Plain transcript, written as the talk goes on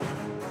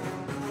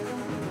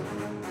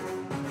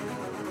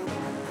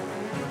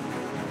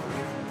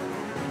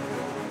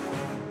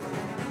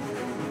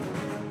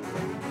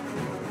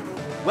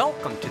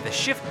Welcome to the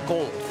Shift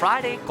Gold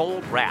Friday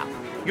Gold Wrap,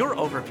 your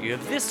overview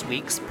of this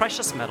week's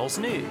precious metals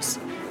news.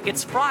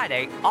 It's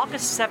Friday,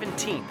 August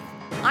 17th.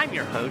 I'm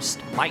your host,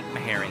 Mike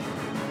Maharry.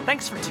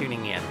 Thanks for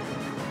tuning in.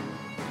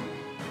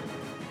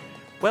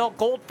 Well,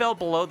 gold fell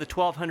below the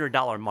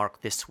 $1,200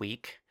 mark this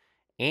week,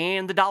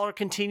 and the dollar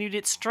continued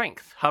its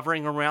strength,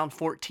 hovering around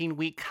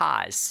 14-week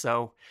highs.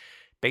 So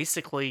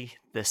basically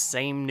the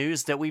same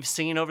news that we've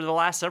seen over the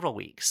last several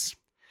weeks.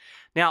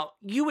 Now,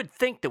 you would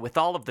think that with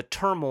all of the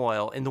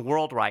turmoil in the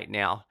world right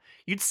now,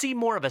 you'd see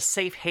more of a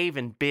safe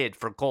haven bid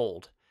for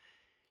gold.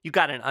 You've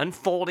got an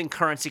unfolding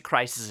currency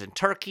crisis in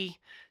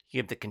Turkey, you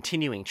have the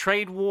continuing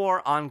trade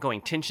war,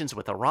 ongoing tensions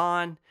with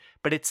Iran,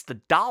 but it's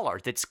the dollar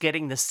that's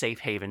getting the safe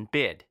haven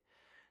bid.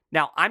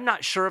 Now, I'm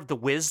not sure of the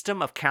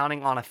wisdom of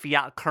counting on a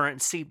fiat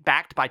currency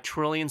backed by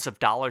trillions of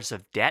dollars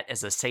of debt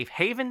as a safe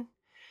haven,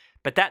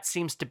 but that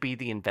seems to be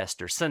the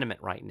investor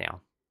sentiment right now.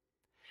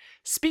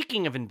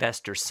 Speaking of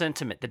investor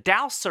sentiment, the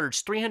Dow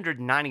surged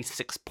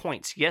 396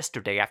 points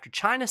yesterday after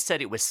China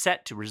said it was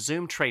set to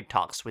resume trade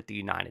talks with the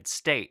United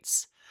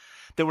States.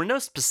 There were no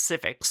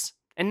specifics,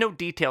 and no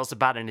details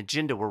about an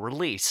agenda were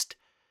released,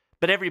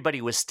 but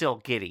everybody was still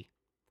giddy.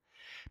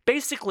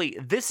 Basically,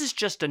 this is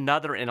just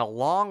another in a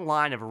long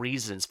line of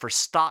reasons for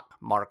stock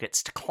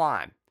markets to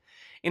climb.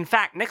 In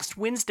fact, next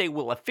Wednesday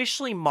will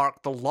officially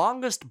mark the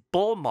longest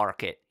bull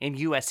market in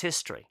U.S.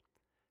 history.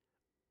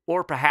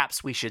 Or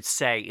perhaps we should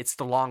say it's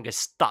the longest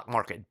stock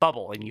market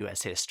bubble in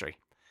U.S. history.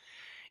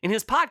 In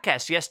his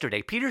podcast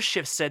yesterday, Peter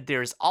Schiff said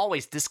there is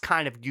always this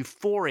kind of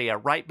euphoria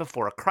right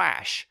before a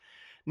crash.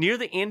 Near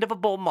the end of a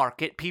bull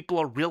market, people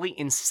are really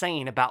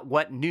insane about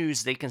what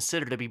news they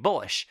consider to be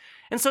bullish,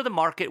 and so the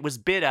market was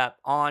bid up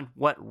on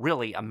what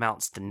really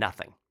amounts to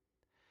nothing.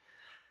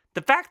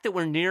 The fact that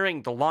we're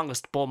nearing the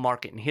longest bull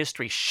market in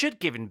history should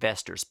give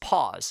investors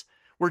pause.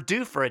 We're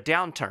due for a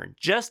downturn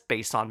just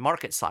based on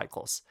market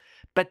cycles.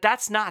 But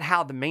that's not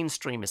how the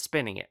mainstream is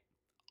spinning it.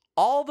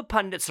 All the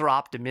pundits are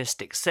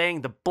optimistic,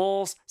 saying the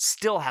bulls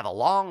still have a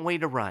long way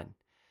to run.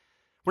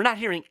 We're not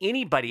hearing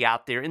anybody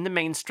out there in the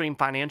mainstream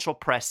financial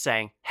press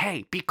saying,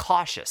 hey, be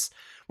cautious.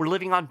 We're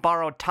living on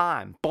borrowed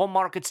time. Bull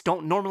markets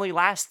don't normally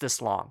last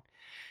this long.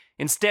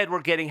 Instead,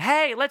 we're getting,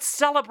 hey, let's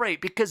celebrate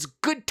because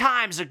good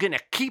times are going to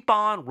keep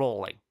on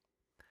rolling.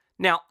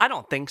 Now, I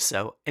don't think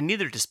so, and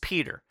neither does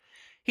Peter.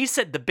 He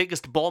said the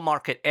biggest bull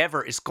market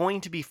ever is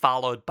going to be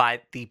followed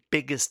by the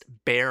biggest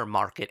bear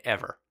market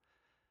ever.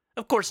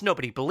 Of course,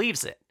 nobody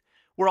believes it.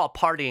 We're all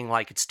partying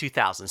like it's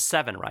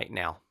 2007 right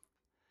now.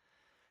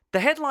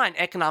 The headline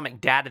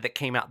economic data that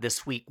came out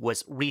this week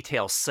was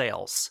retail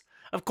sales.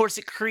 Of course,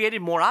 it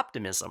created more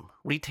optimism.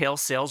 Retail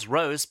sales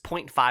rose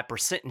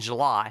 0.5% in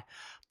July,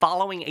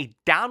 following a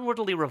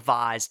downwardly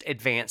revised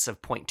advance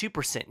of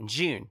 0.2% in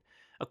June,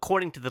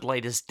 according to the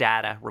latest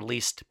data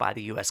released by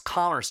the U.S.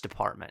 Commerce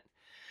Department.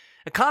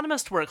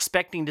 Economists were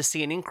expecting to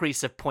see an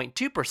increase of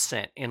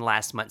 0.2% in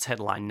last month's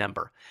headline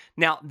number.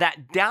 Now,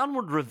 that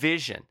downward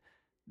revision,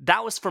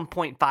 that was from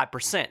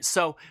 0.5%.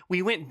 So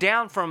we went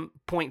down from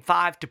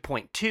 0.5 to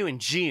 0.2 in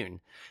June.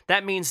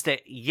 That means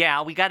that,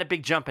 yeah, we got a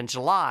big jump in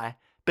July,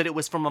 but it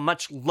was from a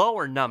much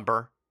lower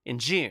number in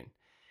June.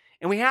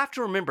 And we have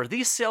to remember,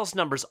 these sales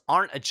numbers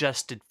aren't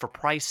adjusted for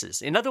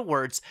prices. In other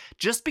words,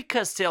 just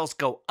because sales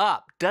go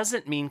up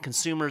doesn't mean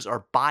consumers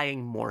are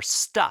buying more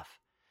stuff.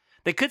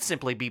 They could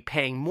simply be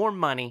paying more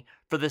money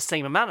for the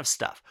same amount of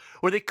stuff,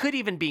 or they could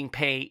even be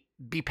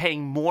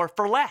paying more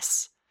for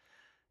less.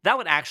 That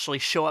would actually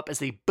show up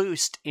as a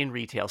boost in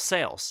retail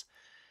sales.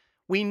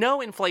 We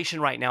know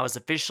inflation right now is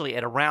officially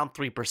at around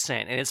 3%,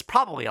 and it's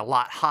probably a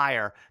lot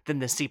higher than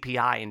the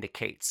CPI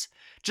indicates.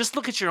 Just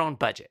look at your own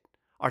budget.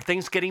 Are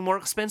things getting more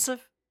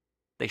expensive?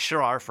 They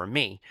sure are for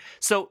me.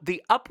 So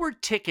the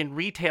upward tick in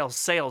retail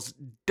sales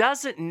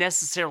doesn't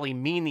necessarily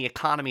mean the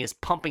economy is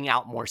pumping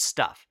out more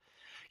stuff.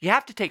 You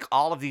have to take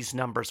all of these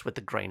numbers with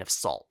a grain of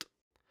salt.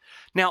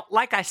 Now,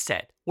 like I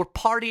said, we're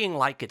partying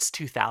like it's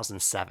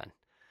 2007.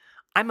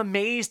 I'm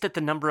amazed at the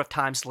number of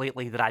times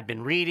lately that I've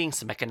been reading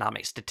some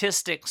economic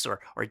statistics or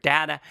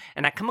data,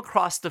 and I come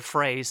across the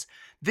phrase,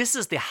 this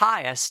is the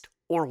highest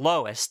or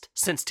lowest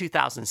since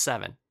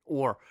 2007,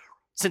 or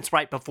since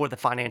right before the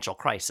financial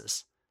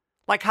crisis.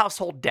 Like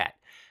household debt,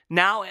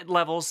 now at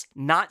levels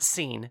not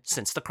seen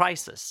since the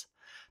crisis.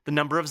 The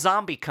number of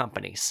zombie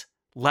companies,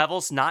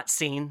 levels not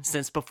seen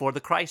since before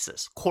the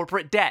crisis.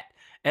 Corporate debt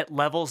at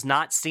levels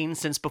not seen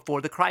since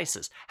before the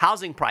crisis.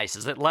 Housing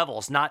prices at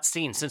levels not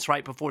seen since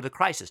right before the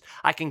crisis.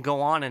 I can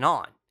go on and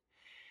on.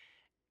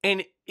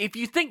 And if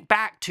you think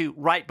back to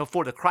right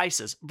before the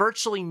crisis,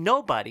 virtually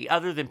nobody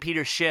other than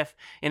Peter Schiff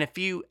and a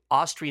few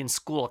Austrian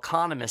school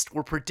economists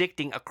were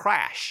predicting a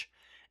crash.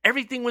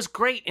 Everything was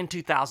great in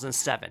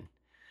 2007.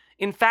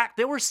 In fact,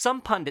 there were some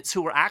pundits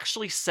who were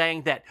actually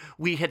saying that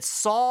we had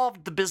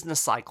solved the business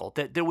cycle,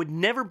 that there would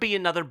never be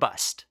another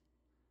bust.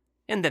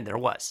 And then there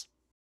was.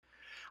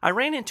 I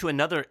ran into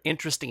another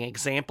interesting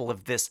example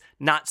of this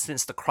not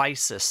since the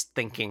crisis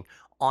thinking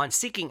on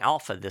Seeking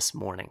Alpha this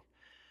morning.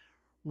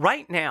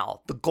 Right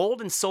now, the gold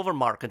and silver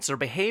markets are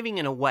behaving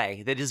in a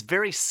way that is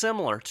very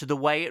similar to the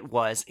way it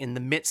was in the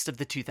midst of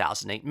the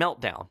 2008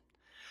 meltdown.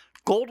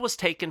 Gold was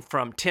taken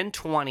from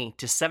 $10.20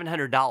 to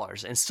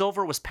 $700, and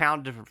silver was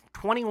pounded from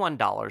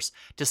 $21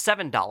 to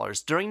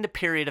 $7 during the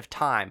period of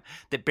time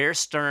that Bear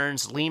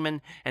Stearns,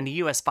 Lehman, and the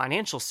U.S.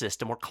 financial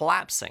system were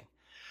collapsing.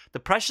 The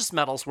precious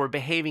metals were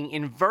behaving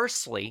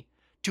inversely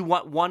to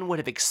what one would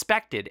have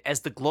expected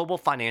as the global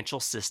financial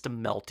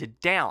system melted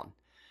down.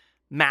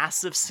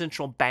 Massive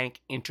central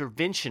bank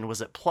intervention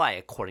was at play,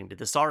 according to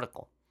this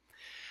article.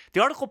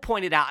 The article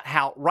pointed out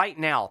how, right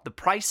now, the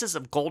prices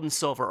of gold and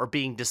silver are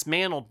being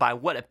dismantled by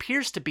what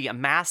appears to be a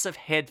massive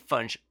hedge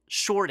fund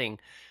shorting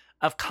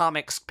of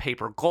COMEX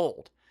paper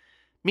gold.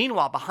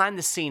 Meanwhile, behind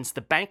the scenes,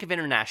 the Bank of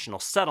International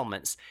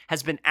Settlements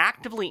has been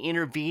actively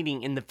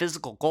intervening in the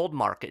physical gold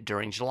market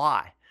during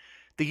July.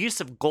 The use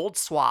of gold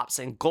swaps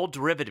and gold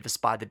derivatives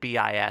by the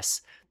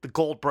BIS, the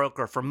gold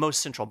broker for most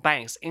central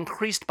banks,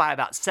 increased by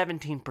about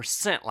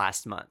 17%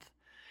 last month.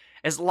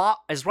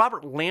 As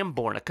Robert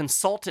Lamborn, a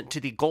consultant to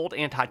the Gold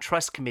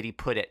Antitrust Committee,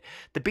 put it,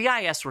 the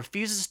BIS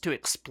refuses to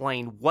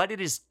explain what it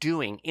is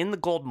doing in the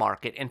gold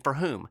market and for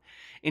whom,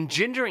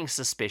 engendering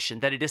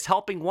suspicion that it is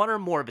helping one or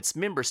more of its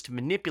members to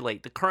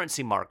manipulate the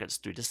currency markets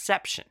through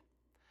deception.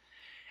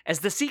 As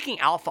the Seeking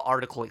Alpha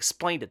article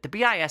explained it, the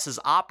BIS is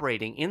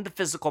operating in the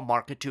physical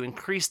market to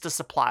increase the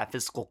supply of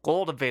physical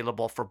gold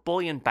available for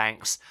bullion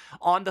banks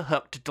on the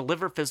hook to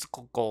deliver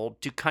physical gold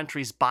to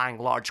countries buying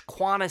large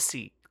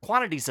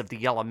quantities of the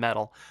yellow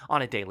metal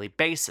on a daily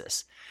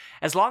basis.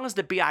 As long as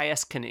the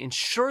BIS can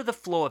ensure the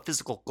flow of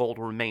physical gold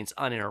remains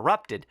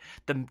uninterrupted,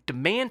 the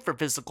demand for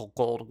physical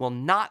gold will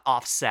not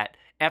offset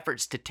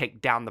efforts to take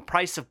down the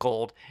price of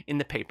gold in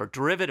the paper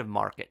derivative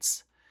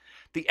markets.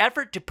 The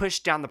effort to push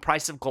down the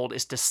price of gold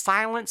is to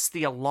silence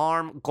the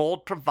alarm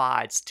gold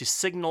provides to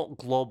signal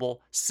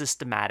global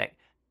systematic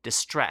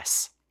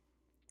distress,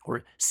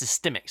 or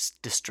systemic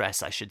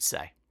distress, I should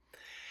say.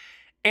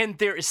 And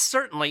there is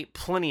certainly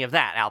plenty of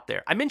that out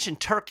there. I mentioned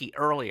Turkey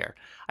earlier.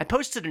 I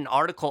posted an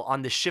article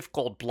on the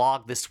ShiftGold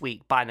blog this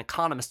week by an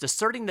economist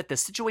asserting that the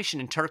situation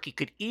in Turkey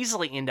could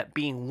easily end up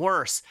being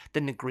worse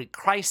than the Greek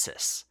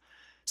crisis.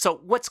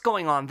 So what's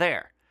going on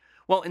there?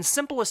 Well, in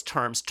simplest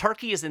terms,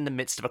 Turkey is in the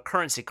midst of a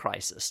currency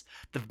crisis.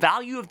 The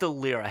value of the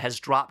lira has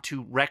dropped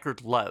to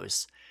record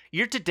lows.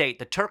 Year to date,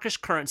 the Turkish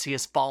currency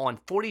has fallen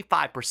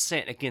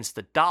 45% against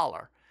the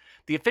dollar.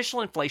 The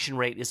official inflation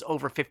rate is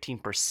over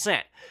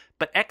 15%,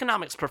 but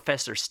economics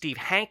professor Steve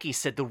Hanke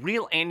said the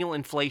real annual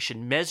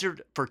inflation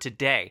measured for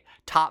today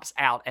tops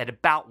out at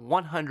about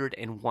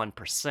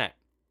 101%.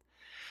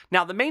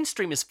 Now, the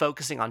mainstream is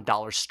focusing on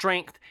dollar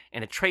strength,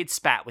 and a trade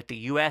spat with the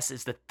U.S.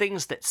 is the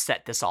things that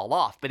set this all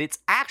off, but it's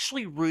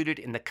actually rooted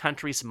in the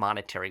country's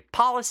monetary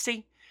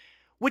policy,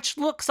 which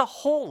looks a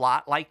whole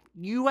lot like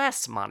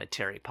U.S.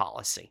 monetary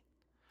policy.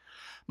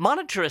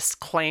 Monetarists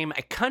claim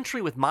a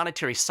country with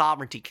monetary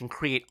sovereignty can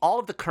create all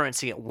of the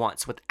currency at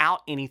once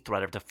without any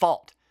threat of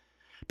default.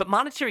 But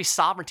monetary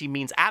sovereignty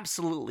means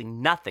absolutely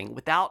nothing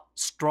without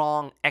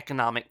strong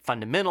economic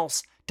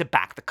fundamentals to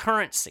back the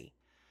currency.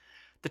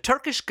 The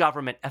Turkish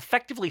government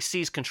effectively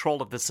seized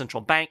control of the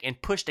central bank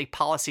and pushed a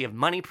policy of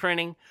money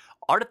printing,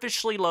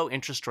 artificially low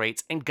interest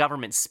rates, and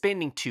government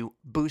spending to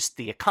boost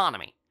the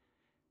economy.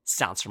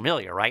 Sounds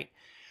familiar, right?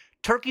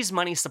 Turkey's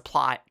money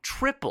supply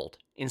tripled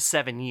in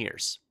 7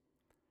 years.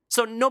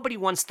 So nobody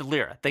wants the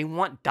lira, they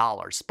want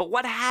dollars. But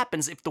what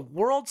happens if the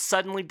world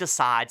suddenly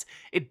decides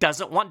it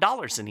doesn't want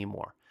dollars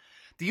anymore?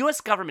 The US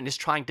government is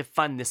trying to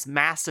fund this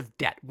massive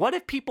debt. What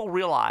if people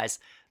realize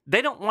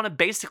they don't want to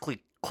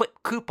basically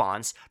clip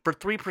coupons for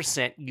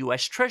 3%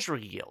 US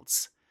Treasury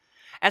yields?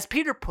 As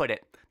Peter put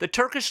it, the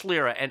Turkish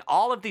lira and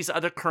all of these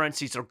other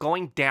currencies are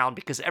going down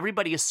because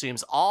everybody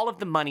assumes all of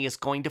the money is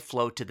going to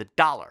flow to the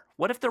dollar.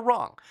 What if they're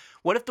wrong?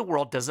 What if the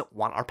world doesn't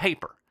want our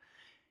paper?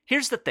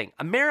 Here's the thing,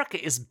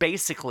 America is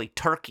basically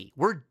Turkey.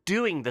 We're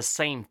doing the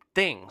same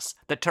things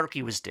that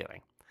Turkey was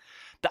doing.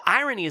 The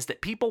irony is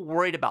that people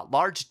worried about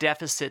large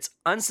deficits,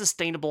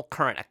 unsustainable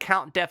current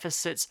account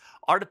deficits,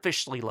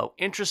 artificially low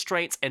interest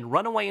rates, and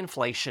runaway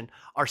inflation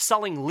are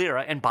selling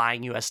lira and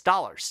buying US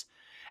dollars.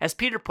 As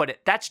Peter put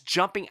it, that's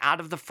jumping out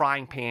of the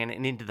frying pan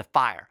and into the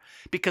fire.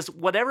 Because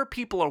whatever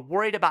people are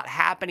worried about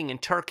happening in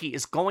Turkey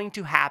is going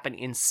to happen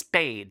in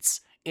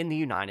spades in the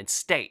United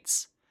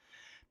States.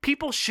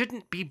 People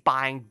shouldn't be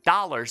buying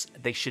dollars,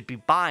 they should be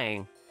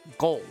buying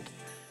gold.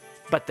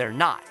 But they're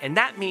not, and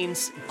that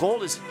means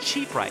gold is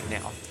cheap right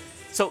now.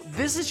 So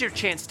this is your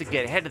chance to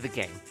get ahead of the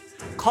game.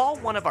 Call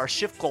one of our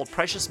ShiftGold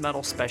precious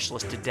metal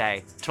specialists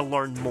today to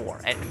learn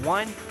more at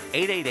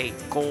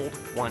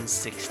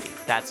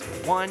 1-888-GOLD-160. That's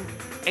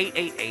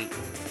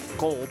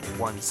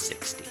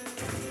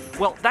 1-888-GOLD-160.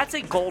 Well, that's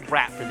a gold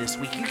wrap for this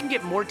week. You can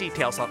get more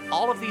details on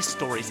all of these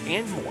stories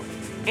and more,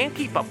 and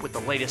keep up with the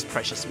latest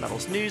precious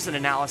metals news and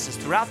analysis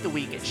throughout the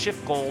week at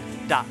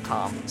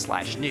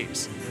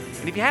shiftgold.com/news.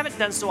 And if you haven't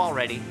done so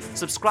already,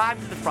 subscribe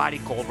to the Friday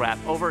Gold Wrap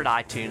over at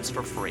iTunes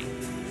for free.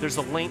 There's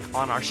a link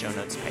on our show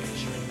notes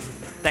page.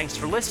 Thanks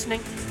for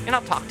listening, and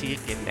I'll talk to you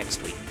again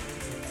next week.